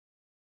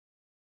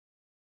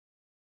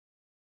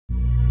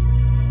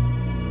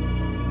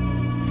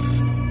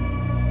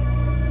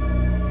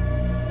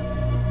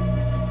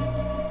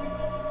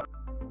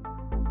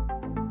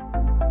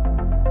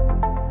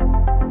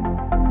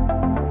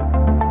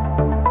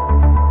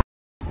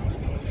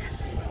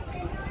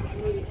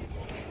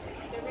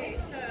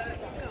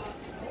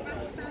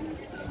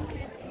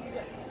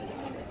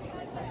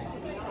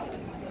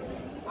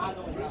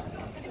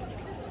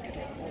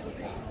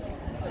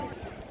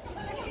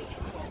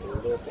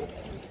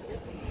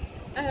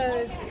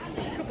A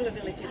couple of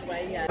villages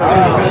away, yeah.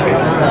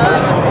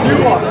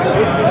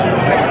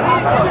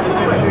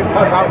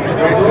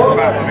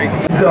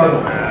 Done.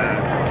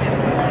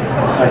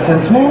 Nice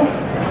and smooth.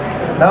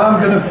 Now I'm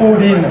going to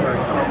fold in.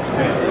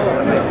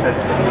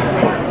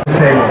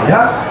 Same,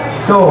 yeah?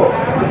 So,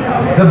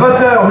 the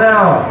butter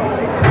now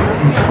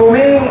is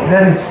foaming,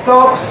 then it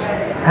stops,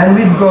 and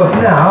we've got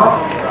now,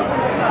 I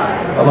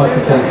don't know if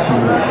you can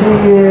see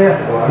here,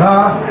 voila.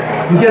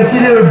 You can see a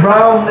little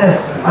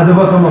brownness at the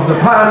bottom of the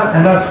pan,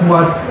 and that's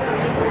what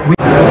we're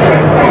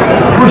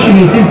pushing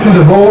it into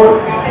the bowl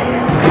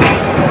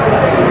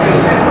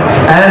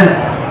and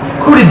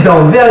cool it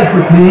down very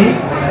quickly.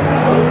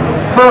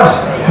 First,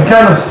 to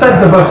kind of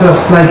set the butter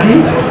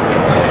slightly,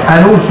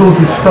 and also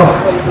to stop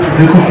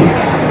the cooking.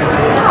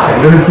 I'm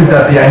going to put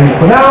that behind me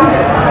for now.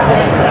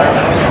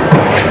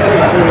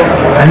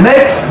 And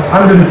next,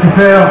 I'm going to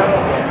prepare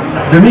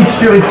the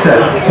mixture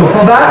itself. So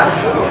for that,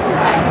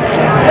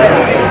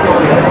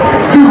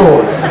 2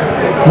 bowls.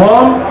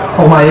 One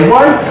for my egg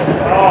white,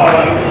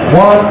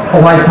 one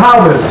for my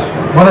powders.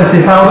 When I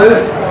say powders,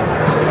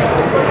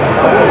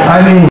 I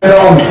mean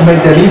to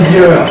make them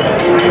easier to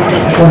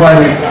combine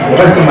with the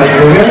rest of my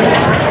ingredients.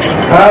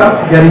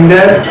 I'm getting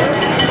there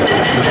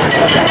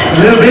a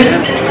little bit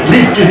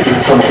lifted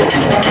with some more.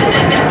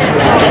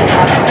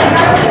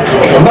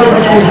 So I'm not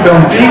looking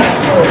down deep,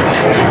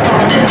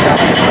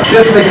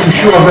 just making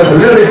sure I've got a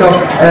little bit of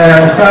air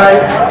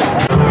inside.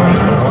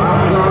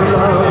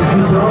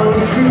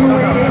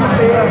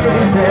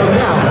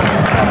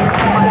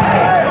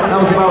 That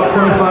was about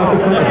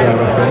 25% again,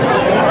 I think.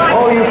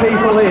 All you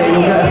people here,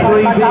 you'll get a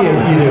free beer if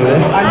you do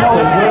this, so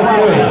it's worth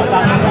doing.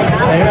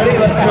 Are you ready?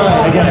 Let's try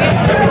it again.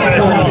 Every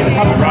single one of you.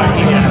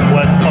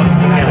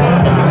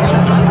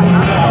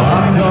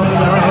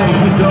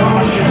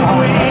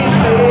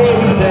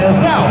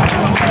 Now,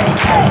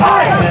 I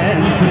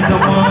meant for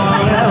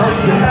someone else,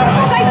 but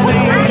now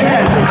only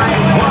again.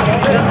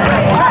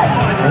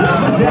 What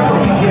was out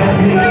to get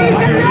me?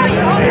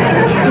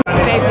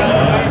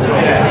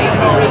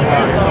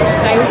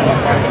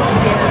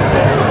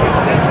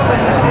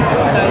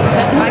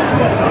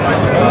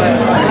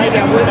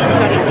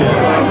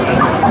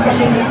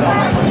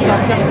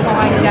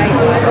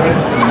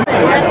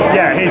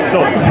 Yeah, he's so.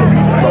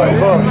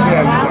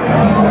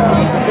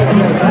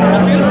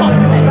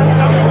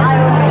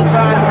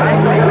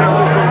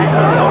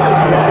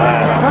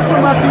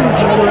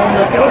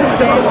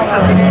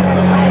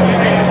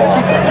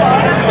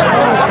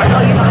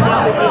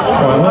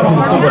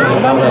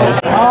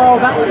 Oh,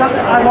 that's.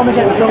 I want to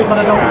get drunk, but I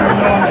don't know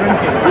I'm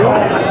drinking.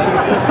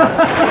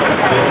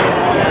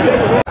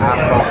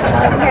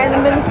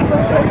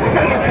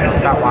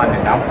 Start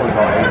winding down for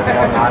about 8 or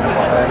 9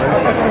 o'clock.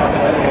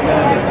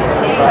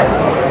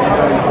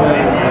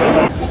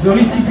 The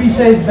recipe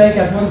says bake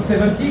at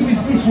 170.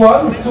 With this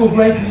one, it's so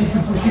great we need to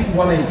push it to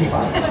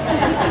 185.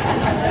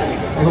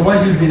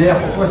 Otherwise you'll be there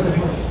for twice as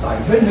much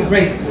time. But it's a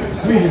great,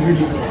 really, really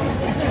good.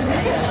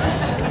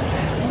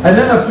 And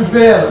then I've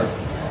prepared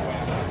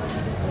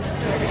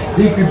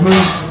the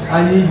equipment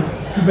I need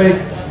to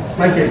bake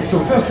my cake. So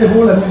first of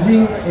all, I'm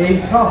using a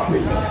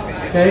cartwheel.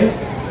 Okay?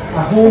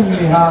 At home you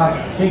may have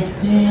cake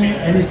tin,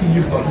 anything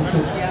you've got. It's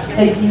an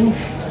 8-inch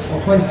or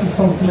 20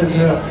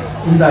 centimeter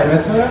in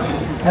diameter.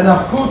 And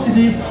I've coated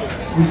it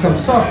with some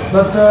soft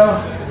butter,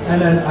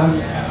 and then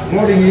I'm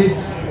rolling it,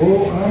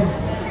 or I'm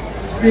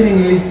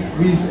spinning it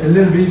with a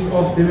little bit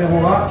of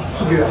demerara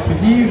sugar to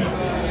give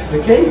the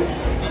cake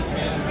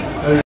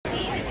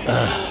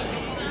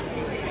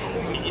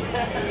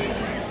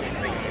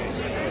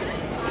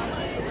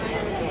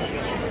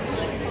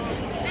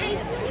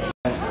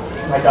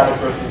My dad had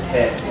broken his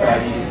hip, so I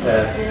needed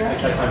to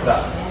try time for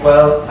that.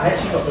 Well, I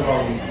actually got the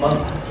wrong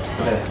month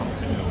for this.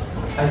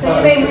 So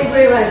you mean we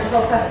rearranged the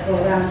whole festival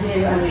around you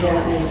and you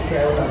don't need to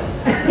go?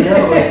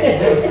 No,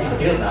 it's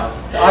Petersfield now.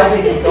 So I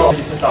basically thought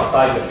it's just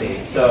outside of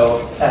me.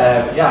 So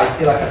yeah, I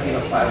feel like I've been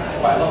outside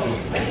quite a lot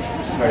recently.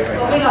 Very, very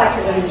nice. We like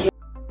it when you